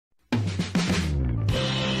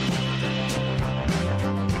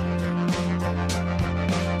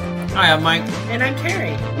Hi, I'm Mike. And I'm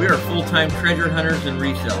Carrie. We are full-time treasure hunters and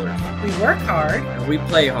resellers. We work hard. And we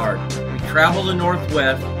play hard. We travel the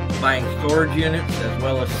Northwest buying storage units as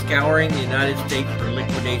well as scouring the United States for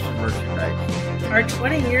liquidation merchandise. Our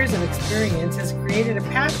 20 years of experience has created a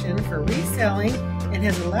passion for reselling and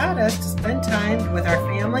has allowed us to spend time with our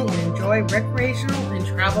family and enjoy recreational and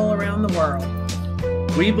travel around the world.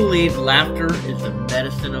 We believe laughter is the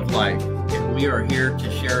medicine of life, and we are here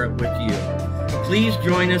to share it with you. Please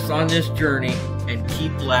join us on this journey and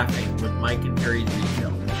keep laughing with Mike and Carrie's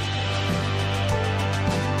Retail.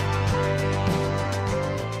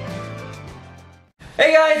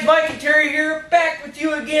 Hey guys, Mike and Terry here, back with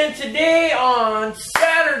you again today on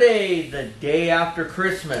Saturday, the day after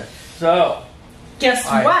Christmas. So, guess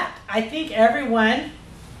what? I think everyone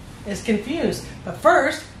is confused. But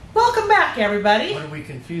first, welcome back, everybody. What are we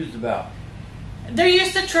confused about? They're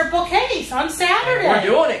used to triple case on Saturday. And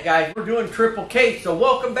we're doing it, guys. We're doing triple case. So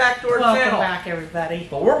welcome back to our channel. Welcome back, everybody.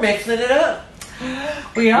 But we're mixing it up.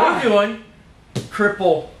 We are. We're doing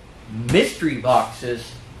triple mystery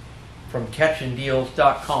boxes from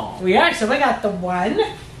catchanddeals.com. We are. So we got the 1,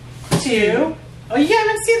 2. Oh, you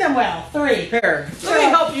haven't seen them well. 3. Here, let me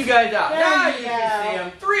help you guys out. Now you go. can see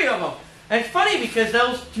them. 3 of them. And it's funny because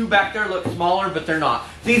those 2 back there look smaller, but they're not.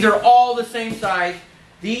 These are all the same size.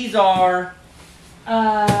 These are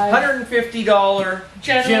 $150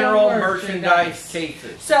 general merchandise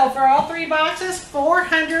cases. So for all 3 boxes,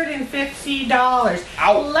 $450.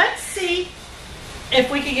 Ouch. Let's see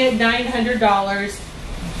if we can get $900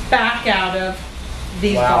 back out of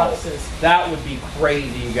these boxes. That would be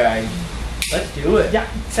crazy, you guys. Let's do it. Yeah,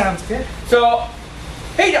 sounds good. So,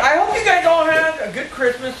 hey, I hope you guys all had a good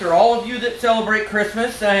Christmas, or all of you that celebrate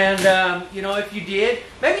Christmas. And, you know, if you did,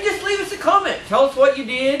 maybe just leave us a comment. Tell us what you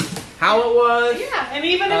did, how it was. Yeah, and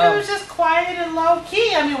even if it was just quiet and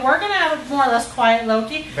low-key. I mean, we're going to have it more or less quiet,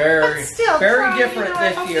 low-key. Very, but still, very different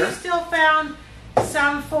this year. I hope you still found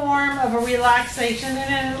some form of a relaxation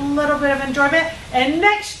and a little bit of enjoyment. And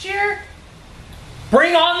next year,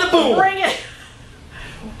 bring on the boom. Bring it.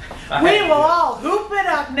 We will all hoop it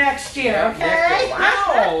up next year, okay?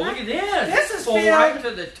 Wow, look at this. This is full right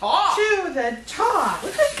to the top. To the top.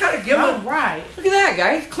 Let's just kind of give All them. right. Look at that,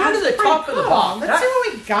 guys. Clear to the top of the box. Let's see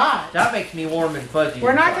what we got. That makes me warm and fuzzy.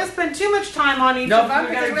 We're not going to spend too much time on each of them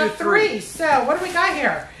because we have 3. So, what do we got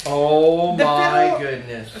here? Oh my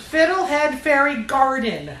goodness. Fiddlehead Fairy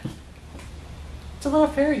Garden. It's a little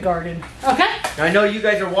fairy garden. Okay. I know you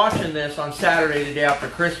guys are watching this on Saturday, the day after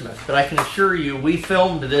Christmas, but I can assure you we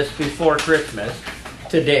filmed this before Christmas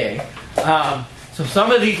today. So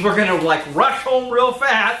some of these we're going to like rush home real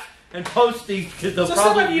fast and post these because they'll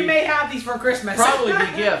probably some of you may have these for Christmas. Probably be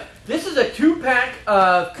gift. This is a 2-pack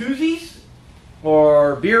of koozies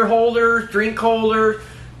or beer holders, drink holders.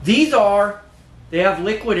 They have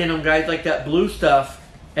liquid in them, guys, like that blue stuff.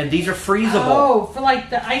 And these are freezable. Oh, for like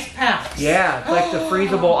the ice packs. Yeah, it's like the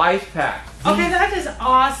freezable ice pack. Okay, that is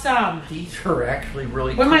awesome. These are actually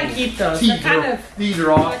really cool. We might keep those. These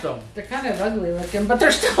are awesome. They're kind of ugly looking, but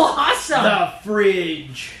they're still awesome. The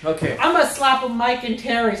fridge. Okay. I'm going to slap a Mike and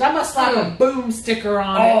Terry's. I'm going to slap a boom sticker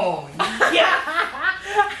on it. Oh, yeah.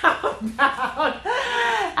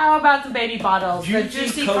 How about some baby bottles? The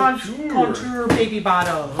Juicy Contour baby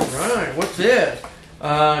bottles. All right, what's this?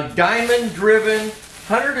 Diamond-driven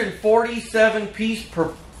 147-piece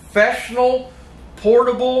professional,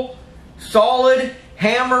 portable, solid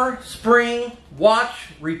hammer spring watch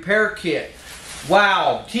repair kit.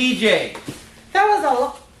 Wow, TJ. That was a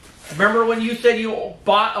lot. Remember when you said you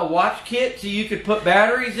bought a watch kit so you could put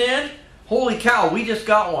batteries in? Holy cow, we just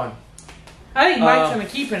got one. I think Mike's going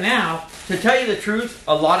to keep it now. To tell you the truth,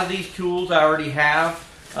 a lot of these tools I already have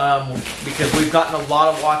because we've gotten a lot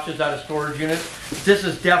of watches out of storage units. This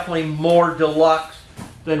is definitely more deluxe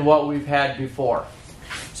than what we've had before.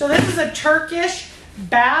 So this is a Turkish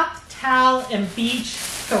bath, towel, and beach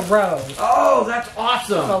throw. Oh, that's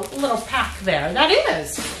awesome. A little pack there. That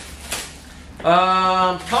is.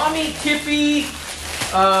 Tommy Tippy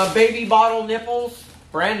baby bottle nipples.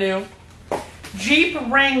 Brand new. Jeep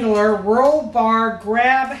Wrangler roll bar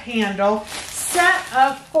grab handle. Set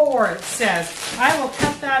of 4, it says. I will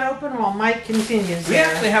cut that open while Mike continues. We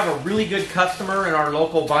actually have a really good customer in our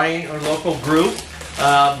local group.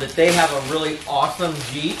 That they have a really awesome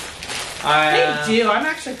Jeep. They do. I'm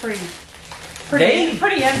actually pretty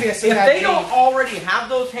envious of that. If they don't already have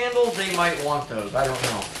those handles, they might want those. I don't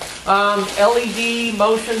know. LED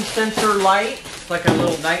motion sensor light. It's like a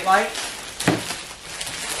little night light.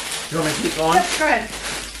 You want me to keep going? Yes, go ahead.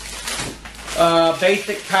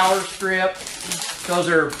 Basic power strip. Those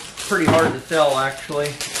are pretty hard to sell,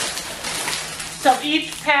 actually. So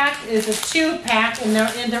each pack is a 2-pack, and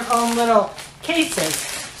they're in their own little cases.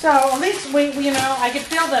 So at least you know, I can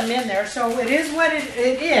feel them in there. So it is what it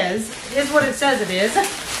is. It is what it says it is.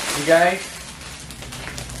 You guys,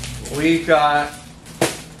 we've got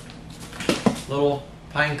little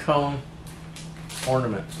pine cone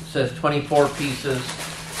ornaments. It says 24 pieces.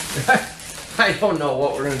 I don't know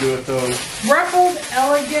what we're going to do with those. Ruffled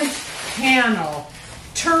elegant panel.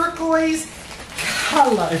 Turquoise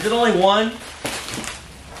color. Is it only one?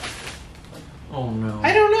 Oh no.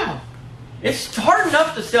 I don't know. It's hard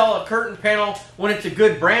enough to sell a curtain panel when it's a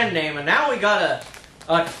good brand name, and now we got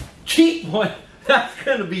a cheap one. That's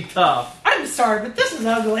going to be tough. I'm sorry, but this is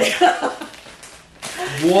ugly.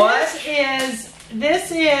 What?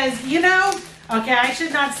 This is, you know, okay, I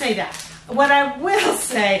should not say that. What I will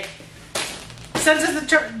say, since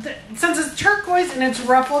it's turquoise and it's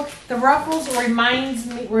ruffled, the ruffles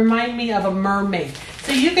remind me of a mermaid.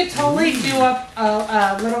 So you could totally do up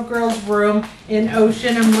a little girl's room in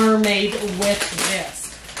Ocean, a mermaid with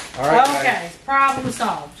this. All right, okay, guys. Problem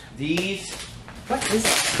solved. These What is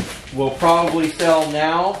it? will probably sell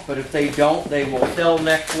now, but if they don't, they will sell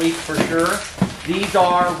next week for sure. These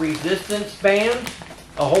are resistance bands,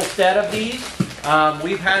 a whole set of these.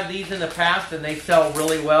 We've had these in the past and they sell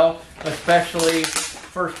really well, especially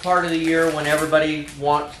first part of the year when everybody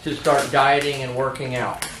wants to start dieting and working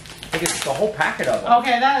out. I think it's a whole packet of them.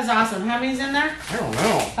 Okay, that is awesome. How many's in there? I don't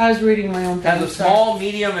know. I was reading my own It thing. has a small,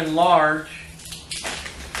 medium, and large.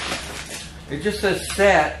 It just says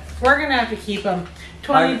set. We're going to have to keep them.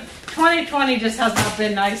 2020 just has not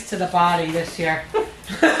been nice to the body this year.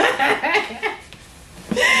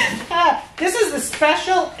 This is the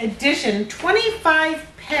special edition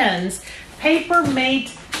 25 pens, paper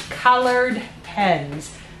mate colored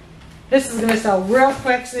pens. This is going to sell real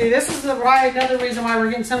quick. See, this is another reason why we're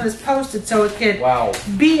getting some of this posted, so it could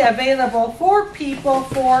be available for people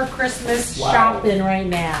for Christmas shopping right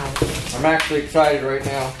now. I'm actually excited right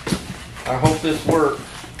now. I hope this works.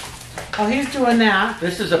 Oh, he's doing that.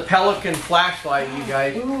 This is a Pelican flashlight, you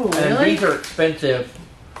guys. Ooh, and really? these are expensive.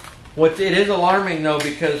 It is alarming though,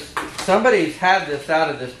 because somebody's had this out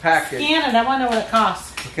of this package. Scan it. I want to know what it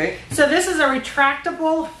costs. Okay. So this is a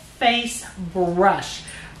retractable face brush.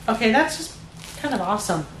 Okay, that's just kind of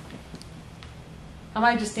awesome. I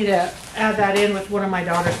might just need to add that in with one of my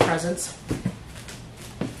daughter's presents.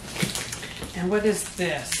 And what is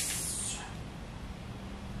this?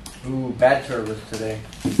 Ooh, bad service today.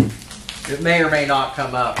 It may or may not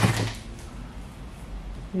come up.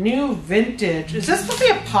 New vintage. Is this supposed to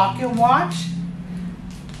be a pocket watch?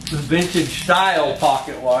 The vintage style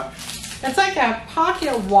pocket watch. It's like a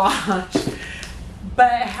pocket watch,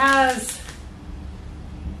 but it has...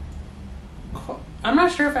 I'm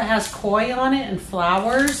not sure if it has koi on it and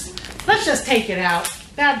flowers. Let's just take it out.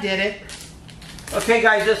 That did it. Okay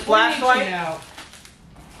guys, this flashlight, You know?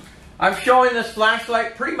 I'm showing this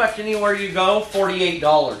flashlight pretty much anywhere you go, $48.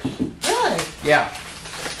 Really? Yeah.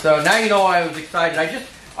 So now you know why I was excited.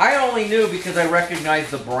 I only knew because I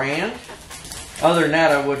recognized the brand. Other than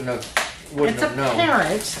that, I wouldn't have known. It's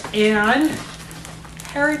a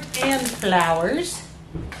parrot and flowers.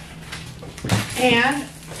 And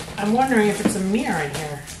I'm wondering if it's a mirror in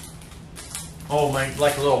here. Oh my,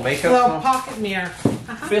 like a little makeup A little stuff? pocket mirror.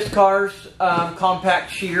 Fiskars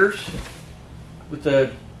compact shears with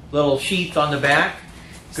the little sheath on the back.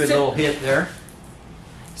 Good little hit there.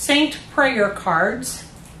 Saint prayer cards.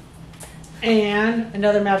 And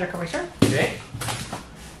another magic eraser. Okay.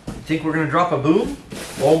 Think we're going to drop a boom?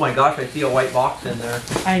 Oh my gosh, I see a white box in there.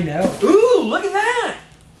 I know. Ooh, look at that!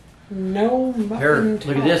 No muffin Here, look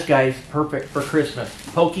top. at this, guys. Perfect for Christmas.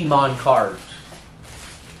 Pokemon cards.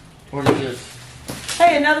 What is this?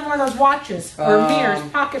 Hey, another one of those watches. Or mirrors,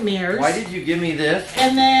 pocket mirrors. Why did you give me this?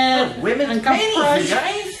 And then... Women's panties, you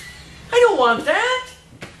guys. I don't want that.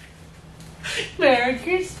 Merry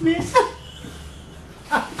Christmas.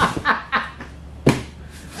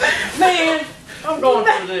 Man, I'm going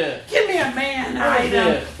for this. Give me a man What is item.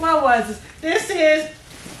 this? What was this? This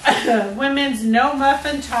is women's no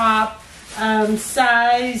muffin top,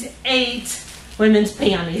 size 8 women's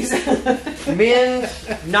panties. Men's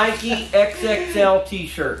Nike XXL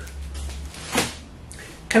t-shirt.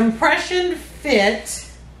 Compression fit.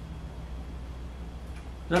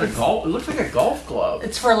 Not a golf. It looks like a golf glove.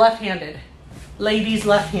 It's for left-handed. Ladies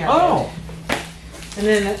left-handed. Oh. And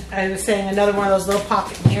then I was saying another one of those little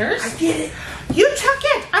pocket mirrors. I get it. You took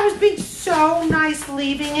it. I was being so nice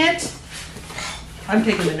leaving it. I'm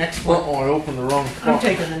taking the next one. Uh-oh, I opened the wrong spot. I'm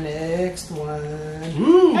taking the next one.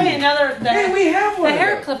 Ooh. Hey, Hey, we have one The of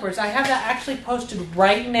hair those. clippers. I have that actually posted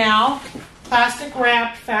right now. Plastic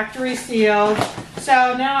wrapped, factory sealed.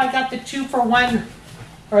 So now I've got the 2-for-1,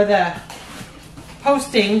 or the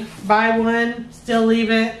posting, buy one, still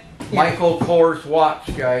leave it. Yeah. Michael Kors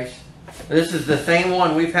watch, guys. This is the same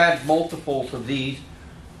one. We've had multiples of these.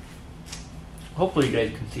 Hopefully you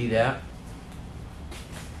guys can see that.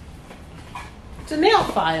 It's a nail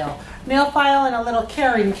file. Nail file in a little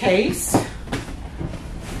carrying case.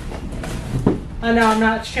 I know I'm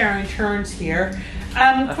not sharing turns here.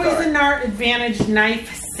 Cuisinart Advantage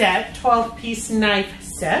knife set, 12-piece knife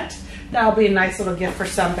set. That'll be a nice little gift for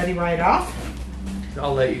somebody right off.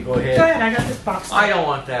 I'll let you go ahead. Go ahead, I got this box. I don't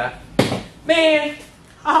want that. Man,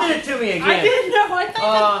 did it to me again. I didn't know. I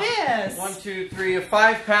thought this. 1, 2, 3, a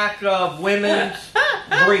 5-pack of women's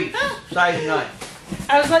briefs, size 9.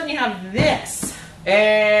 I was letting you have this.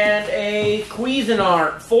 And a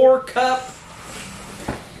Cuisinart 4-cup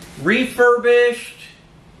refurbished.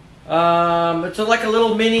 It's like a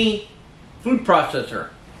little mini food processor.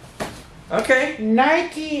 Okay.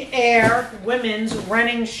 Nike Air women's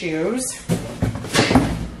running shoes,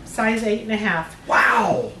 size 8.5.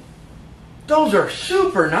 Wow, those are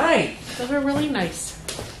super nice. Those are really nice.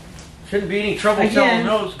 Shouldn't be any trouble selling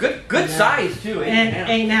those. Good size too. 8.5.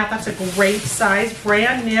 And 8.5. That's a great size,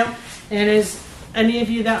 brand new. And as any of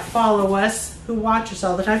you that follow us, who watch us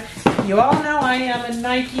all the time, you all know I am a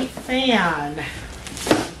Nike fan.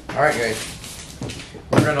 All right, guys.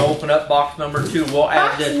 We're going to open up box number 2. We'll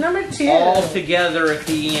add this number 2 all together at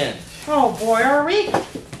the end. Oh boy, are we?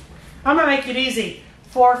 I'm gonna make it easy.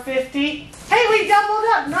 $450. Hey, we doubled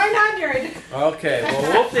up. $900. Okay, well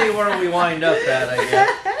we'll see where we wind up at, I guess.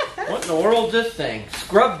 What in the world's this thing?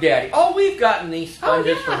 Scrub Daddy. Oh, we've gotten these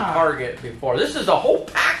sponges from Target before. This is a whole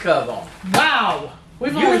pack of them. Wow.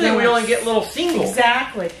 Usually we only get little singles.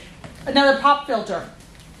 Exactly. Another pop filter.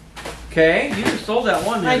 Okay, you just sold that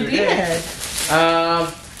one the other day. I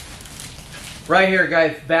did. Right here,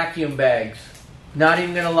 guys, vacuum bags. Not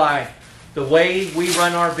even gonna lie. The way we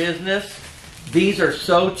run our business, these are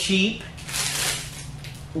so cheap.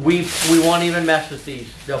 We won't even mess with these.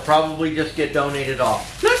 They'll probably just get donated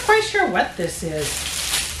off. Not quite sure what this is.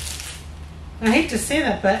 I hate to say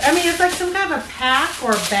that, but I mean it's like some kind of a pack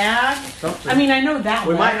or a bag. Something. I mean I know that.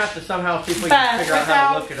 We might have to somehow see if we can figure out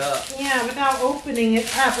how to look it up. Yeah, without opening it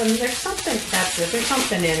up. I mean, there's something. That's it. There's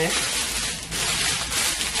something in it.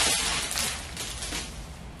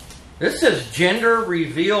 This says gender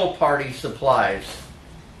reveal party supplies.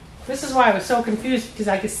 This is why I was so confused, because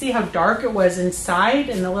I could see how dark it was inside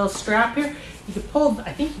and the little strap here. You could pull,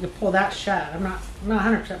 I think you could pull that shut. I'm not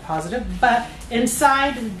 100% positive, but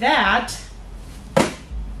inside that,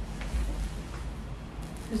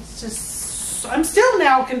 it's just, I'm still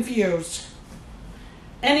now confused.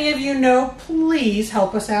 Any of you know, please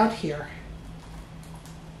help us out here.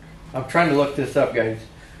 I'm trying to look this up, guys.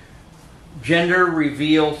 Gender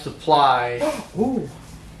reveal supplies. Ooh.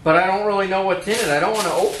 But I don't really know what's in it. I don't want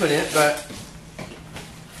to open it, but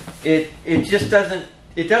it just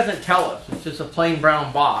doesn't tell us. It's just a plain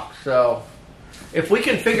brown box. So if we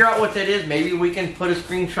can figure out what that is, maybe we can put a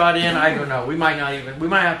screenshot in. I don't know. We might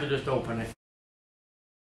have to just open it.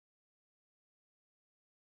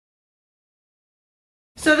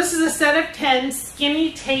 So this is a set of 10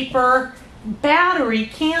 skinny taper battery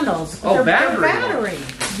candles. Oh, they're battery.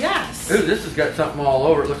 Yes. Ooh, this has got something all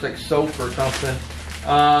over. It looks like soap or something.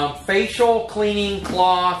 Facial cleaning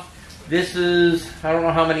cloth. This is, I don't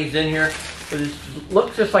know how many's in here, but it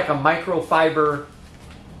looks just like a microfiber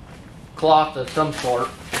cloth of some sort.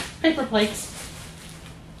 Paper plates.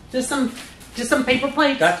 Just some paper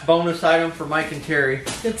plates. That's bonus item for Mike and Terry.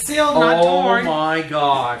 It's sealed, not torn. Oh my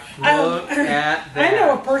gosh. Look at that. I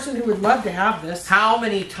know a person who would love to have this. How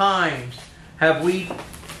many times have we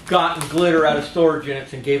gotten glitter out of storage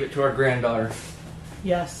units and gave it to our granddaughter?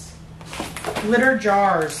 Yes. Glitter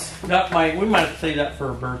jars. We might have to say that for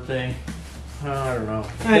her birthday. I don't know.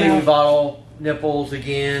 Baby bottle nipples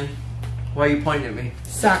again. Why are you pointing at me?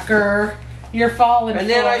 Sucker. You're falling And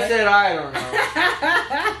then I said, I don't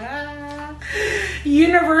know.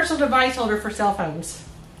 Universal device holder for cell phones.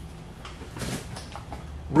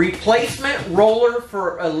 Replacement roller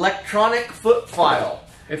for electronic foot file.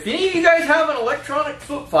 If any of you guys have an electronic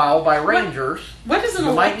foot file by Rangers, what is an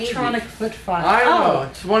electronic foot file? I don't know.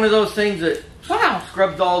 It's one of those things that wow.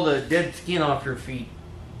 scrubs all the dead skin off your feet.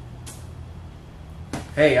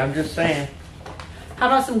 Hey, I'm just saying. How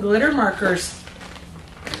about some glitter markers?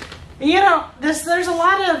 You know, there's a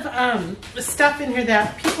lot of stuff in here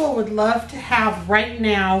that people would love to have right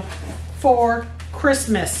now for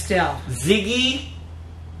Christmas still. Ziggy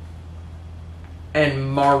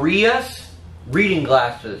and Maria's reading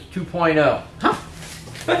glasses 2.0. Huh?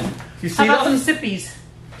 You see How about those? some sippies?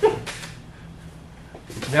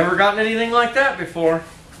 Never gotten anything like that before.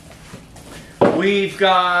 We've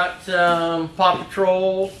got Paw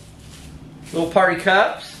Patrol little party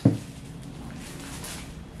cups.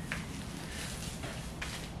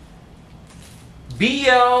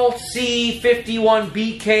 BLC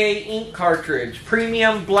 51BK ink cartridge.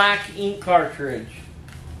 Premium black ink cartridge.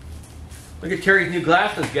 Look at Terry's new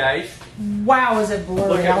glasses, guys. Wow, is it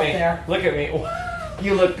blurry out there? Look at me.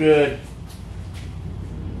 You look good.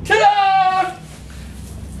 Ta-da!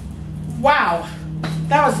 Wow.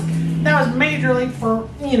 That was majorly for,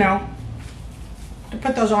 you know, to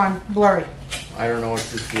put those on blurry. I don't know what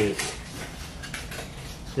this is.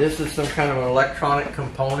 This is some kind of an electronic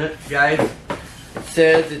component, guys. It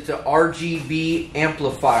says it's an RGB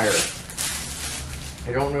amplifier.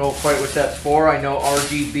 I don't know quite what that's for. I know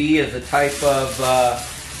RGB is a type of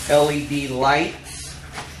LED lights.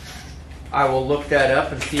 I will look that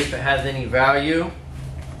up and see if it has any value.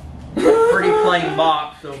 Pretty plain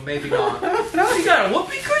box, so maybe not. You got a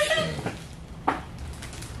whoopee cushion?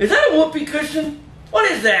 Is that a whoopee cushion? What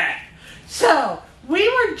is that? So, we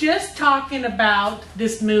were just talking about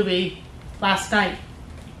this movie last night.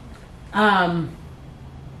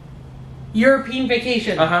 European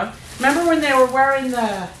Vacation. Uh-huh. Remember when they were wearing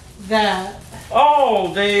the Oh,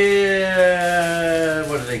 what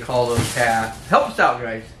do they call those hats? Help us out,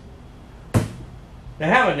 guys. They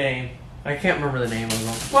have a name. I can't remember the name of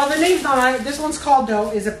them. Well, the name's not on it. This one's called,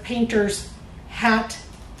 though, is a painter's hat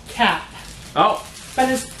cap. Oh. But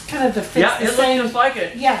it's kind of the fit. Yeah, it looks just like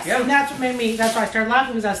it. Yes, yeah. and that's what made me, that's why I started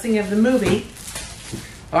laughing, because I was thinking of the movie.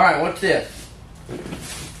 Alright, what's this?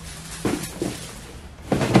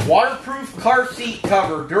 Waterproof car seat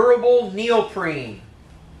cover, durable neoprene.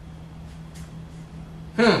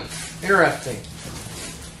 Interesting.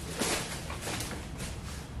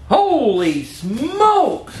 Holy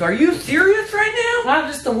smokes! Are you serious right now? Well,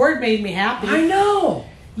 just the word made me happy. I know.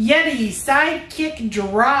 Yeti Sidekick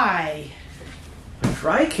Dry. A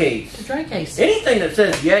dry case. A dry case. Anything that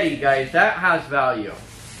says Yeti, guys, that has value.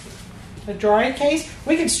 A dry case.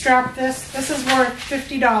 We could strap this. This is worth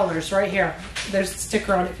 $50 right here. There's a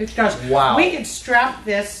sticker on it, $50. Wow. We could strap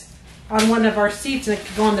this on one of our seats, and it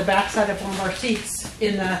could go on the back side of one of our seats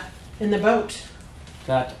in the boat.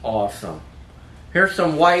 That's awesome. Here's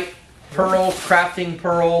some white pearls, crafting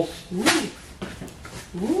pearls. Ooh.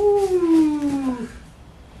 Ooh.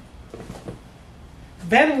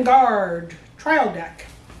 Vanguard trial deck.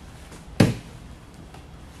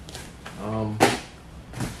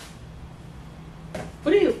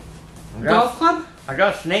 What are you? Golf club? I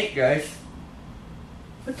got a snake, guys.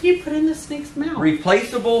 What do you put in the snake's mouth?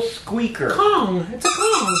 Replaceable squeaker. Kong. It's a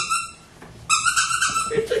Kong.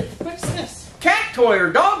 It's a What's this? cat toy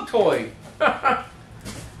or dog toy.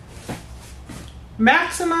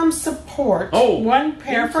 Maximum support. Oh, one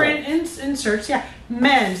pair for inserts. inserts. Yeah,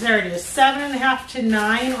 men's. There it is. 7.5 to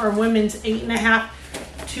 9, or women's 8.5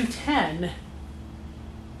 to 10.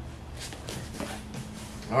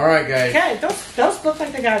 All right, guys. Okay, those look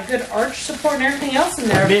like they got good arch support and everything else in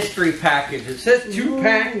there. Mystery package. It says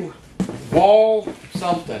 2-pack wall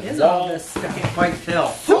something. Is wall. all this I stuff? can't quite tell.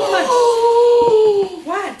 So much.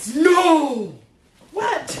 What? No.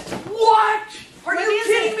 What? What? Are What you is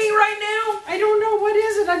kidding it? me right now? I don't know. What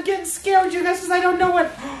is it? I'm getting scared, you guys, because I don't know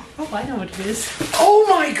what. Oh, I know what it is. Oh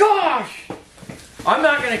my gosh! I'm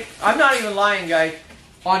not even lying, guys.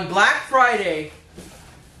 On Black Friday,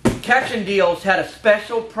 Catch and Deals had a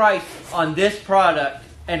special price on this product,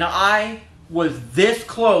 and I was this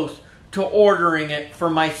close to ordering it for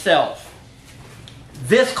myself.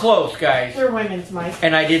 This close, guys. They're women's, Mike.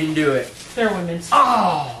 And I didn't do it. They're women's.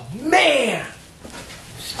 Oh, man!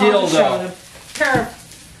 Still, I'll show though. them. Pair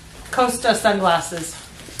of Costa sunglasses.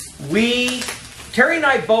 Terry and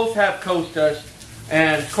I both have Costas,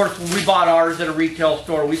 and of course we bought ours at a retail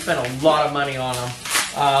store. We spent a lot of money on them.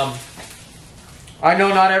 I know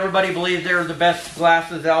not everybody believes they're the best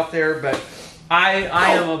glasses out there, but I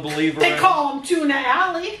am a believer. They call them Tuna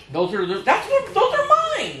Alley. Those are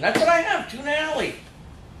mine. That's what I have, Tuna Alley.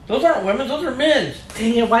 Those aren't women's, those are men's.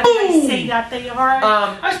 Dang it, why did I say that they are?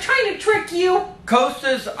 I was trying to trick you.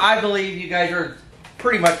 Costas, I believe you guys are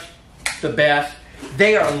pretty much the best.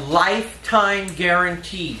 They are lifetime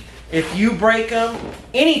guaranteed. If you break them,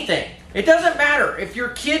 anything, it doesn't matter. If your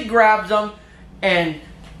kid grabs them and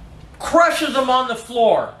crushes them on the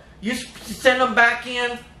floor, you send them back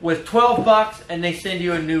in with $12 and they send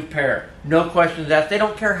you a new pair. No questions asked. They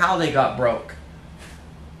don't care how they got broke.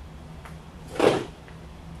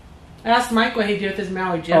 I asked Mike what he'd do with his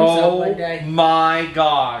Maui Jim soap one day. Oh my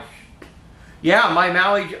gosh. Yeah, my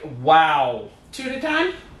Maui, wow. 2 at a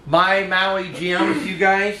time? My Maui Jims, you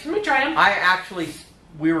guys. Let me try them.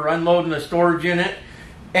 We were unloading the storage unit,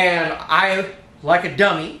 And I, like a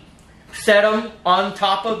dummy, set them on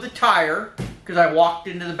top of the tire because I walked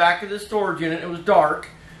into the back of the storage unit. It was dark.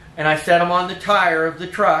 And I set them on the tire of the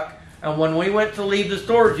truck. And when we went to leave the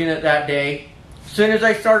storage unit that day, as soon as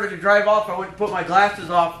I started to drive off, I went to put my glasses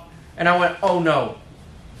off. And I went, oh no.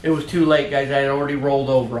 It was too late, guys. I had already rolled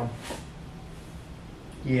over them.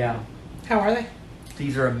 Yeah. How are they?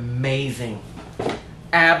 These are amazing.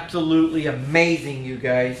 Absolutely amazing, you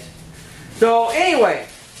guys. So, anyway.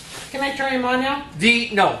 Can I try them on now?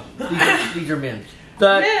 No. These are men's.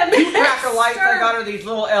 The two pack of lights I got are these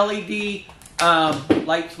little LED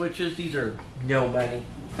light switches. These are no money.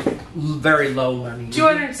 Very low money.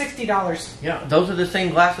 $260. Yeah, those are the same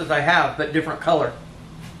glasses I have, but different color.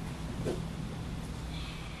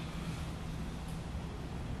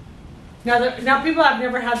 Now people have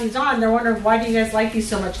never had these on. They're wondering, why do you guys like these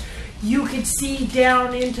so much? You could see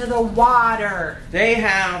down into the water. They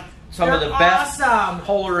have some of the best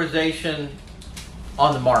polarization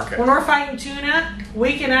on the market. When we're fighting tuna,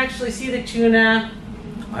 we can actually see the tuna.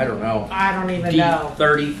 I don't know. I don't even know.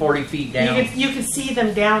 30, 40 feet down. You can see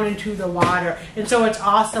them down into the water. And so it's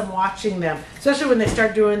awesome watching them. Especially when they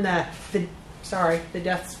start doing the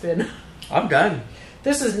death spin. I'm done.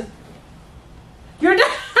 This is... You're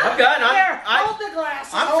done. I'm done. Hold the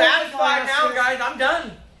glasses. I'm satisfied now, guys. I'm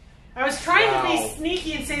done. I was trying to be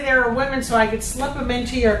sneaky and say they were women so I could slip them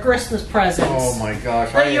into your Christmas presents. Oh my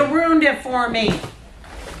gosh. But you ruined it for me.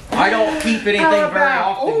 I don't keep anything very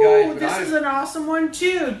often, guys. Oh, this is an awesome one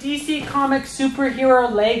too. DC Comics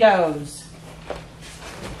superhero Legos.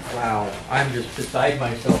 Wow. I'm just beside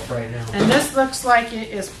myself right now. And this looks like it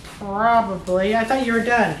is probably... I thought you were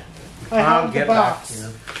done. I'll get the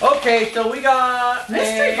box. Okay, so we got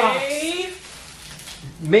mystery box.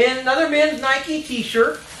 Another men's Nike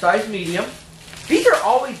t-shirt, size medium. These are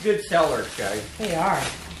always good sellers, guys. They are.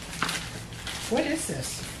 What is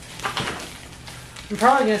this? I'm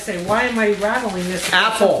probably going to say, why am I rattling this?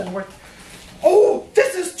 Apple. Oh,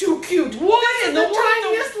 this is too cute. What in the world? The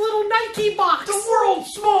tiniest little Nike box. The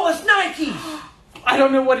world's smallest Nike. I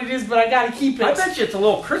don't know what it is, but I got to keep it. I bet you it's a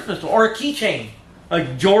little Christmas or a keychain. A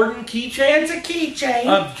Jordan keychain? It's a keychain.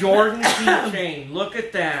 A Jordan keychain. Look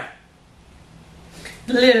at that.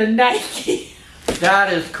 Little Nike.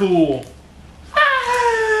 That is cool.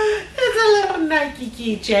 It's a little Nike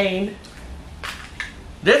keychain.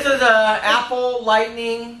 This is a Apple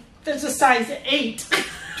Lightning. There's a size 8.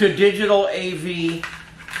 To digital AV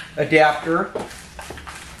adapter.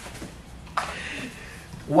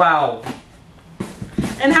 Wow.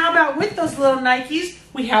 And how about with those little Nikes,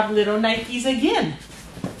 we have little Nikes again.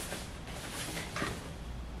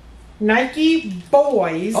 Nike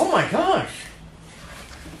boys. Oh my gosh.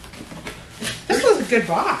 This was a good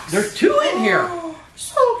box. There's 2 in here.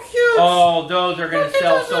 So cute. Oh, those are going to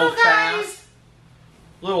sell so fast. Guys.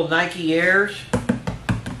 Little Nike Airs.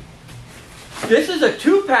 This is a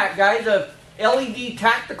 2-pack, guys, of LED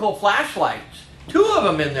tactical flashlights. 2 of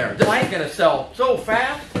them in there. This is going to sell so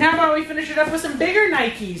fast. And how about we finish it up with some bigger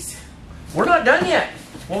Nikes? We're not done yet.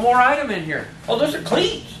 One more item in here. Oh, those are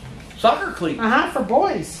cleats. Soccer cleats. For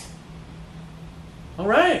boys. All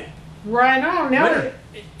right. Right on. Now,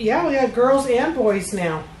 yeah, we have girls and boys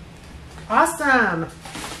now. Awesome.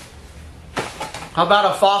 How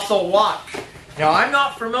about a Fossil watch? Now, I'm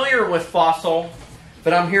not familiar with Fossil,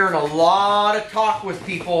 but I'm hearing a lot of talk with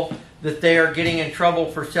people that they are getting in trouble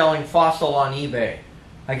for selling Fossil on eBay.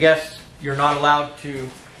 I guess you're not allowed to.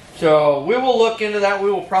 So we will look into that. We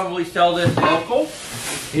will probably sell this local.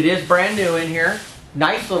 It is brand new in here.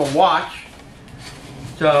 Nice little watch.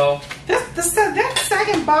 So that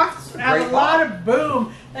second box has a lot of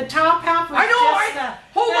boom. The top half was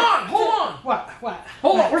Hold on. What?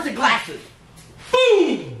 Hold on. Where's the glasses?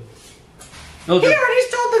 Boom! He already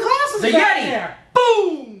stole the glasses. The back Yeti. There.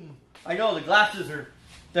 Boom! I know the glasses are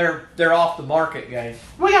they're off the market, guys.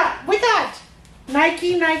 We got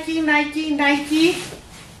Nike.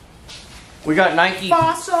 We got Nike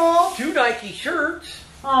Fossil. 2 Nike shirts.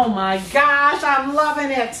 Oh my gosh, I'm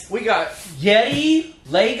loving it. We got Yeti,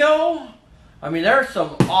 Lego. I mean, there's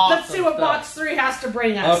some awesome Let's see what stuff. box 3 has to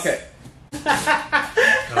bring us. Okay.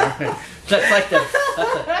 That's like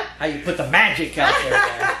how you put the magic out there,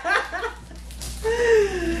 guys.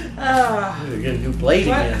 We're gonna do blade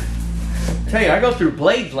again. Tell you, I go through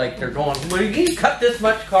blades like they're going. Well, you cut this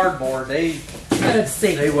much cardboard. Let's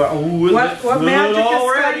see. They were. Oh, what magic is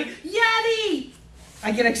already? Yeti!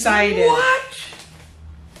 I get excited. What?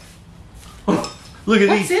 Look at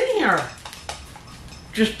What's these. in here?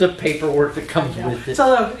 Just the paperwork that comes with it.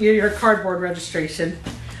 So your cardboard registration.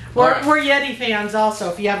 We're Yeti fans also,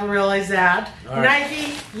 if you haven't realized that.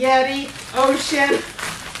 Nike, Yeti, Ocean.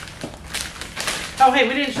 Oh, hey,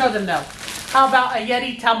 we didn't show them though. How about a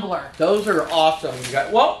Yeti tumbler? Those are awesome, you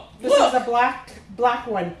guys. Well, This look. is a black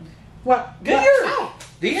one. What? Here. Oh,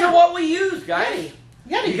 These yeah. are what we use, guys.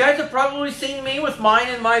 Yeti. You guys have probably seen me with mine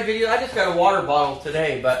in my video. I just got a water bottle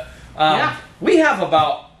today, but Yeah. we have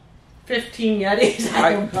about 15 Yetis.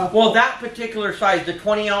 I don't know. well, that particular size, the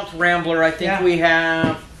 20-ounce Rambler, I think Yeah. we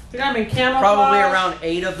have We got them in camouflage. probably around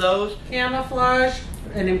 8 of those. Camouflage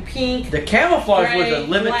and in pink. The camouflage was a Gray,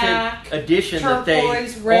 limited black, edition that they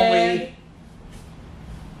turquoise, red, only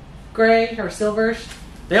gray or silvers.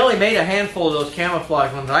 they only made a handful of those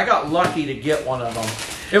camouflage ones. I got lucky to get one of them.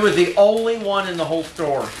 It was the only one in the whole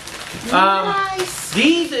store. Nice.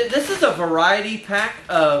 This is a variety pack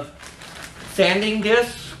of sanding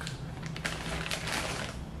discs.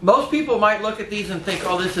 Most people might look at these and think,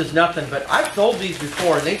 oh, this is nothing, but I've sold these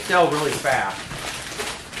before and they sell really fast.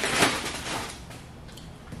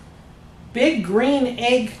 Big green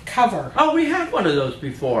egg cover. Oh, we had one of those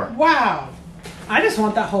before. Wow. I just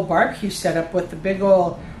want that whole barbecue setup with the big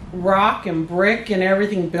old rock and brick and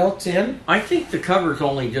everything built in. I think the cover's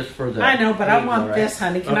only just for the I know, but I egg, want right? this,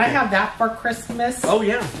 honey. Can I Okay. have that for Christmas? Oh,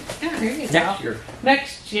 yeah. Yeah, here you go. Next year.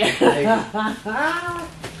 Next year. All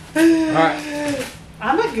right.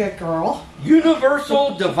 I'm a good girl.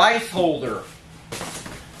 Universal device holder.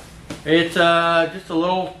 It's just a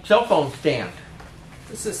little cell phone stand.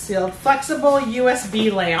 This is sealed. Flexible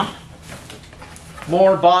USB lamp.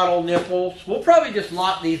 More bottle nipples. We'll probably just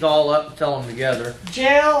lock these all up and sell them together.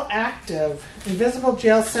 Gel active. Invisible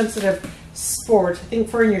gel sensitive sport. I think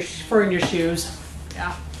for in your shoes.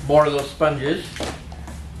 Yeah. More of those sponges.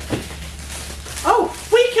 Oh,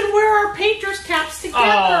 we can wear our painter's caps together.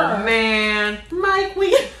 Oh, man. Mike,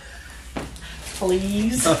 we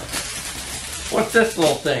please. What's this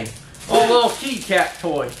little thing? Oh, a little kitty cat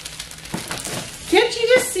toy. Can't you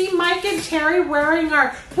just see Mike and Terry wearing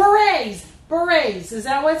our berets? Berets, is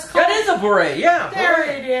that what it's called? That is a beret, yeah. There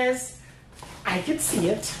beret. it is. I can see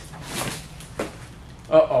it.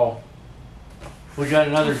 Uh-oh. We got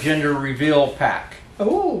another gender reveal pack.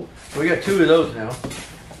 Oh. We got 2 of those now.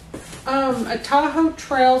 A Tahoe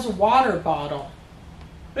Trails water bottle.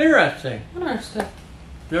 Interesting. Interesting.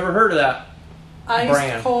 Never heard of that. Ice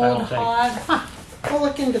Brand, I cold, don't think. hot. Huh. We'll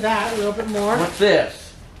look into that a little bit more. What's this?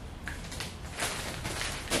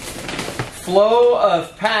 Flow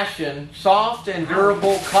of Passion, soft and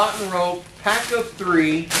durable cotton rope, pack of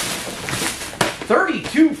 3,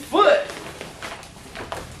 32 foot.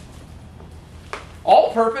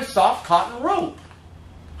 All-purpose soft cotton rope.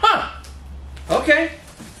 Huh. Okay.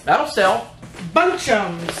 That'll sell.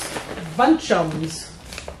 Bunchums. Bunchums.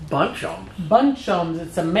 Bunch-ums. Bunchums.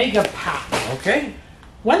 It's a mega pack. Okay.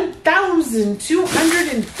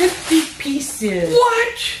 1,250 pieces.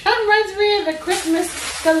 What? That reminds me of the Christmas,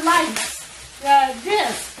 the lights.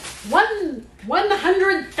 This.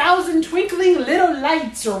 100,000 twinkling little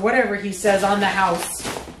lights, or whatever he says on the house.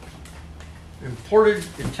 Imported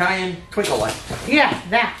Italian twinkle light. Yeah,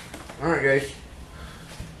 that. Alright, guys.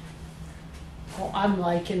 Oh, I'm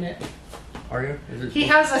liking it. Are you? Is it He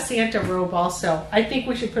has a Santa robe also. I think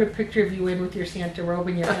we should put a picture of you in with your Santa robe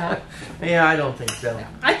and your hat. Yeah, I don't think so.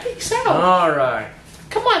 I think so. Alright.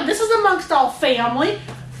 Come on, this is amongst all family.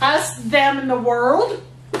 Us, them, and the world.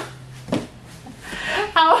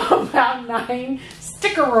 How about 9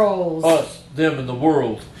 sticker rolls? Us, them, and the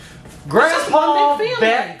world. This is Grandpa one big family.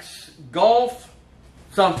 Beck's Golf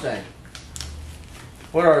something.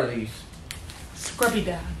 What are these? Scrubby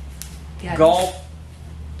Dad. Yeah, Golf.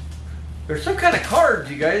 There's some kind of cards,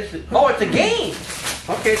 you guys. Oh, it's a game.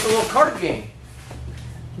 Okay, it's a little card game.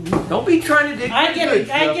 Don't be trying to dig I for get good it.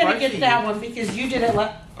 I stuff. get to I've get seen that you. one because you did it.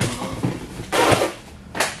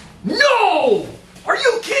 No! Are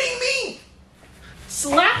you kidding me?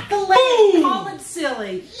 Slap the leg. Boom! Call it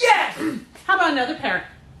silly. Yes! How about another pair?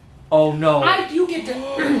 Oh no. You get to.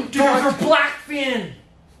 Those are Blackfin.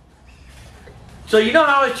 So you know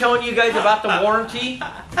how I was telling you guys about the warranty?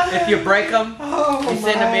 If you break them, Oh, you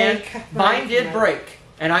send them in. Mike. Mine did break,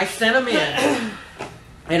 and I sent them in.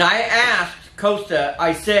 And I asked Costa,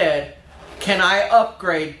 I said, can I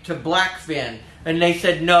upgrade to Blackfin? And they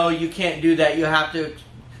said, no, you can't do that. You have to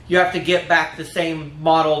get back the same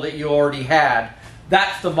model that you already had.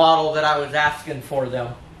 That's the model that I was asking for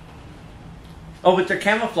them. Oh, but they're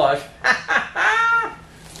camouflage.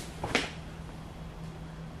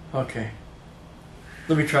 Okay.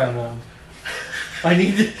 Let me try them on. I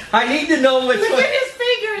need to know which Look one. at his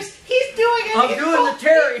fingers. He's doing it. I'm He's doing the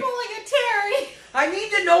Terry. He's pulling a Terry. I need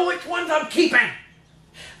to know which ones I'm keeping. I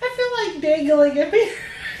feel like dangling at me.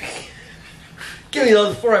 Give me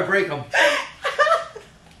those before I break them.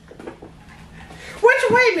 Which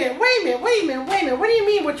wait a minute. What do you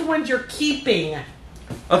mean which ones you're keeping?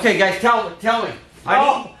 Okay, guys, tell me.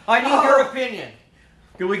 I need your opinion.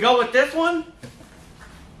 Do we go with this one?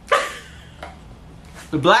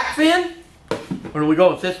 The black fin? Or do we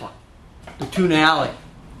go with this one? The tuna alley.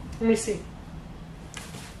 Let me see.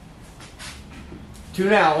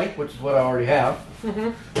 Tuna alley, which is what I already have.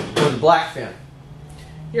 Mm-hmm. Or the black fin.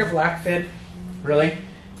 Your blackfin. Really?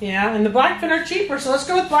 Yeah, and the blackfin are cheaper, so let's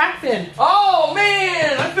go with blackfin. Oh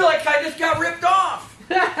man, I feel like I just got ripped off.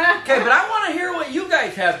 Okay, but I want to hear what you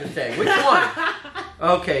guys have to say. Which one?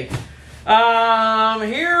 Okay.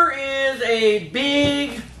 Here is a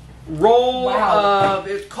big roll of,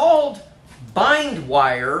 it's called bind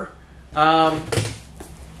wire.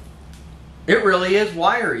 It really is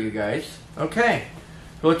wire, you guys. Okay.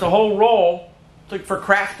 So it's a whole roll. It's like for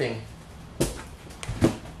crafting.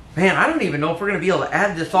 Man, I don't even know if we're going to be able to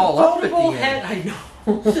add this all up at the end. I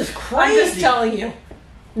know. This is crazy. I'm just telling you.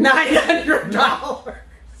 $900.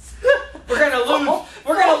 We're gonna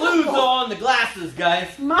lose on the glasses, guys.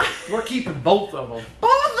 We're keeping both of them.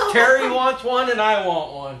 Both of them. Terry wants one and I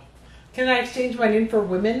want one. Can I exchange mine in for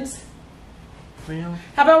women's? Well,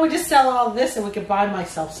 how about we just sell all this and we can buy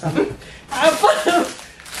myself some?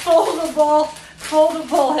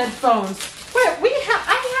 foldable headphones. Wait,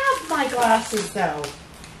 I have my glasses though.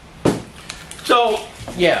 So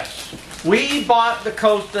yes, we bought the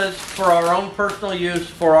Costas for our own personal use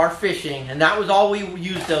for our fishing, and that was all we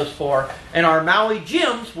used those for. And our Maui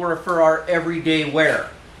Jims were for our everyday wear.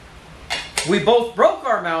 We both broke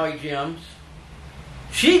our Maui Jims.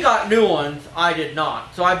 She got new ones, I did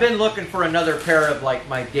not. So I've been looking for another pair of like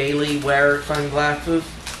my daily wear sunglasses.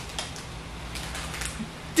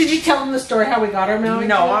 Did you tell them the story how we got our Maui?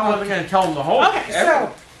 No, I wasn't going to tell them the whole. Okay,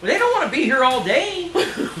 so they don't want to be here all day.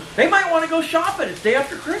 They might want to go shopping. It's day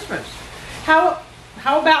after Christmas. How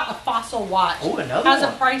about a fossil watch? Oh, another Has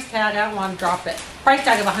one. a price tag. I don't want to drop it. Price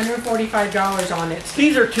tag of $145 on it.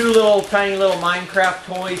 These are two tiny little Minecraft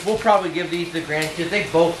toys. We'll probably give these to the grandkids. They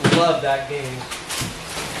both love that game.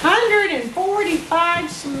 145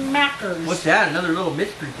 smackers. What's that? Another little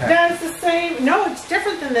mystery pack. That's the same. No, it's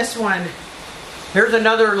different than this one. Here's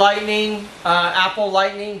another Lightning, Apple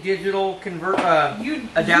Lightning digital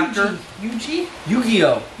adapter.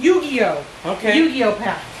 Yu-Gi-Oh. Yu-Gi-Oh. Okay. Yu-Gi-Oh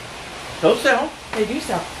pack. Those sell. They do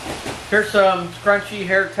sell. Here's some scrunchy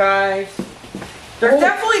hair ties. There's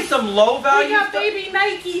definitely some low value. We got baby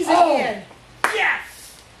Nikes again.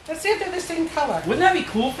 Yes. Let's see if they're the same color. Wouldn't that be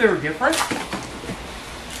cool if they were different?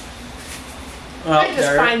 I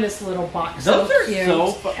just find this little box Those so are cute.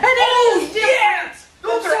 so fun. Oh, yes!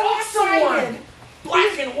 Those are so awesome excited. ones.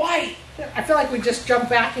 Black and white. I feel like we just jumped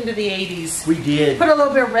back into the 80s. We did. Put a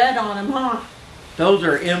little bit of red on them, huh? Those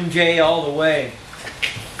are MJ all the way.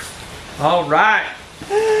 All right.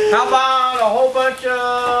 How about a whole bunch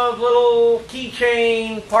of little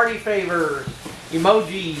keychain party favors,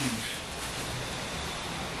 emojis?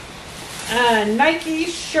 Nike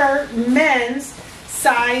shirt, men's,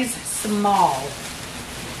 size small.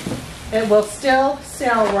 It will still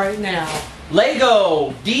sell right now.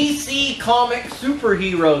 Lego DC Comic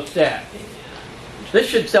Superhero Set. This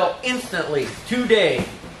should sell instantly today.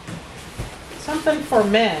 Something for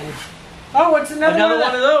men. Oh, it's another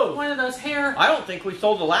one of those. One of those hair. I don't think we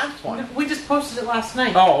sold the last one. We just posted it last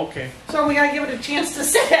night. Oh, okay. So we gotta give it a chance to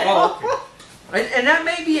sell. Oh, okay. And that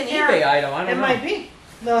may be an eBay item. I don't know. It might be.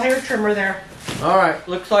 The hair trimmer there. All right.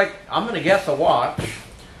 Looks like I'm gonna guess a watch.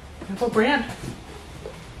 What brand?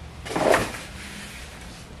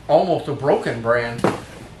 Almost a broken brand.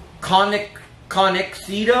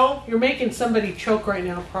 Connexido? You're making somebody choke right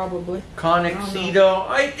now, probably. Connexido.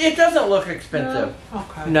 It doesn't look expensive. No?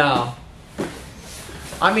 Okay. No.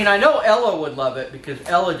 I mean, I know Ella would love it because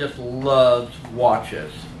Ella just loves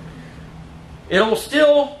watches. It will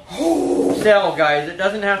still sell, guys. It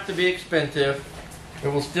doesn't have to be expensive. It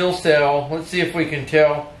will still sell. Let's see if we can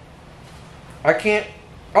tell. I can't.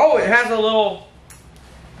 Oh, it has a little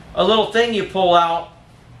thing you pull out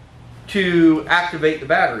to activate the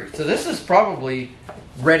battery. So this is probably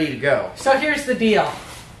ready to go. So here's the deal.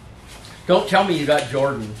 Don't tell me you got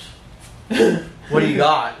Jordans. What do you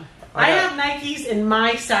got? I have Nikes in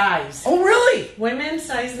my size. Oh, really? Women's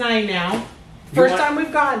size 9 now. First time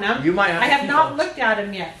we've gotten them. You might have I have not looked at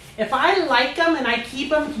them yet. If I like them and I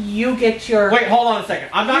keep them, you get your... Wait, hold on a second.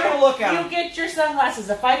 I'm not going to look at them. You get your sunglasses.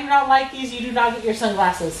 If I do not like these, you do not get your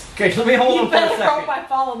sunglasses. Okay, so let me hold them for a second. You better hope I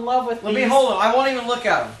fall in love with these. Let me hold them. I won't even look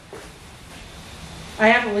at them. I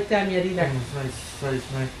haven't looked at them yet either. Nice.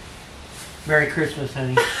 Merry Christmas,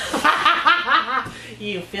 honey.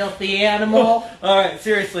 You filthy animal. All right,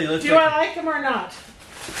 seriously, let's Do I like them or not?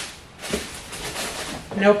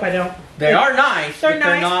 Nope, I don't. They are nice. They're but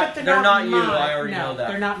nice, not, but they're not you. mine. I already No, know that.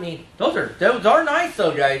 they're not me. Those are nice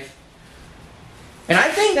though, guys. And I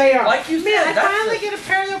think They are. like you said, Man, I finally get a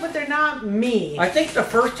pair though, but they're not me. I think the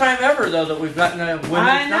first time ever though that we've gotten a women's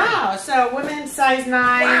I know. size. So women's size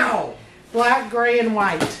 9. Wow. Black, gray, and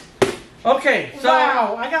white. Okay, so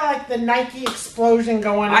wow, I got like the Nike explosion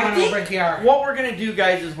going on think over here. what we're gonna do,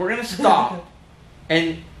 guys, is we're gonna stop,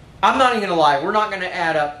 and I'm not even gonna lie, we're not gonna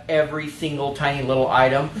add up every single tiny little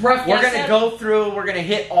item. Rough we're guess gonna it. go through. We're gonna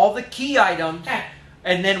hit all the key items, Okay.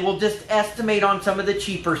 and then we'll just estimate on some of the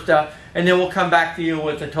cheaper stuff, and then we'll come back to you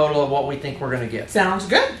with a total of what we think we're gonna get. Sounds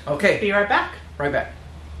good. Okay, Be right back. right back.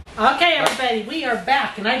 Okay, everybody, we are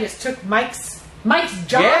back, and I just took Mike's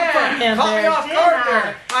job Yeah, from him caught there, me off didn't guard I?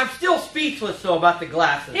 there. I'm still speechless though about the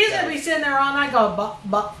glasses. He's gonna be sitting there all night going,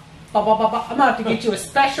 I'm gonna have to get you a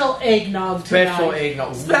special eggnog tonight. Special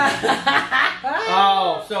eggnog.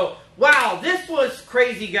 Oh, so wow, this was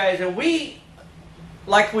crazy, guys, and we,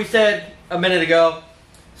 like we said a minute ago,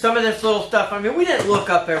 some of this little stuff. I mean, we didn't look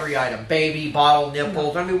up every item, baby, bottle,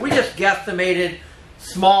 nipples. I mean, we just guesstimated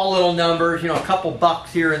small little numbers, you know, a couple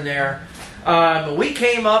bucks here and there. We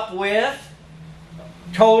came up with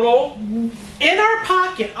total In our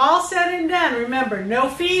pocket, all said and done. Remember, no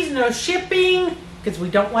fees, no shipping, because we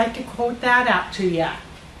don't like to quote that out to you.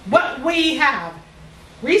 What we have,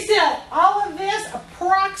 resell all of this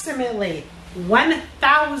approximately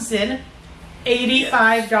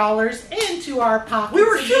 $1,085 into our pockets. We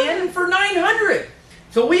were again. shooting for 900,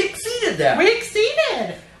 so we exceeded that. We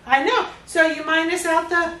exceeded. I know. So you minus out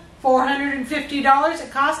the $450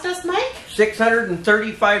 it cost us, Mike?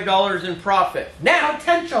 $635 in profit. Now,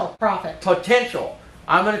 Potential profit. potential.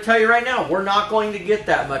 I'm going to tell you right now, we're not going to get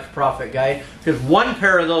that much profit, guys, because one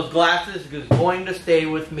pair of those glasses is going to stay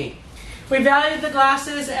with me. We valued the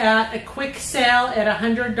glasses at a quick sale at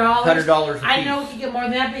 $100. $100 a piece. I know we could get more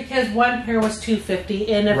than that because one pair was $250,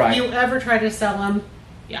 and if Right. you ever try to sell them,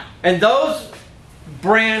 yeah. And those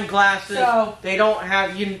brand glasses, So- they don't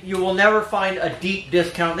have, you will never find a deep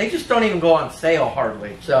discount. They just don't even go on sale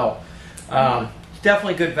hardly. So, it's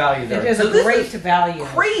definitely good value there. It is So a this great is value.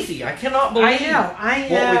 crazy. I cannot believe I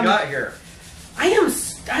what we got here.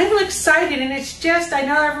 I'm excited, and it's just, I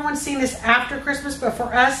know everyone's seen this after Christmas, but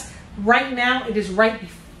for us, right now, it is right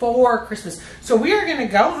before Christmas. So we are going to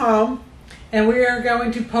go home, and we are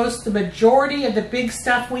going to post the majority of the big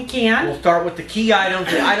stuff we can. We'll start with the key items,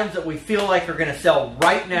 the items that we feel like are going to sell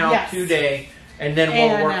right now, Yes. today, and then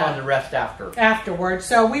we'll And, work on the rest after. Afterwards.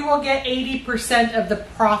 So we will get 80% of the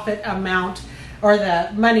profit amount, or the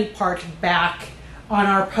money part, back on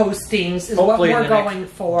our postings is Hopefully what in we're the going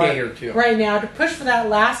next for day or two. right now to push for that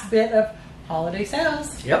last bit of holiday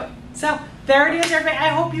sales. Yep. So there it is, everybody. I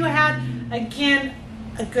hope you had, again,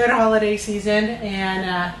 a good holiday season,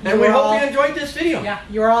 and And we hope you enjoyed this video. Yeah,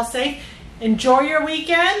 you're all safe. Enjoy your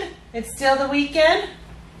weekend. It's still the weekend,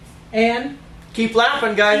 and Keep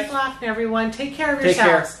laughing, guys. keep laughing, everyone. Take care of Take care.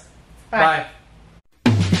 yourselves. Bye.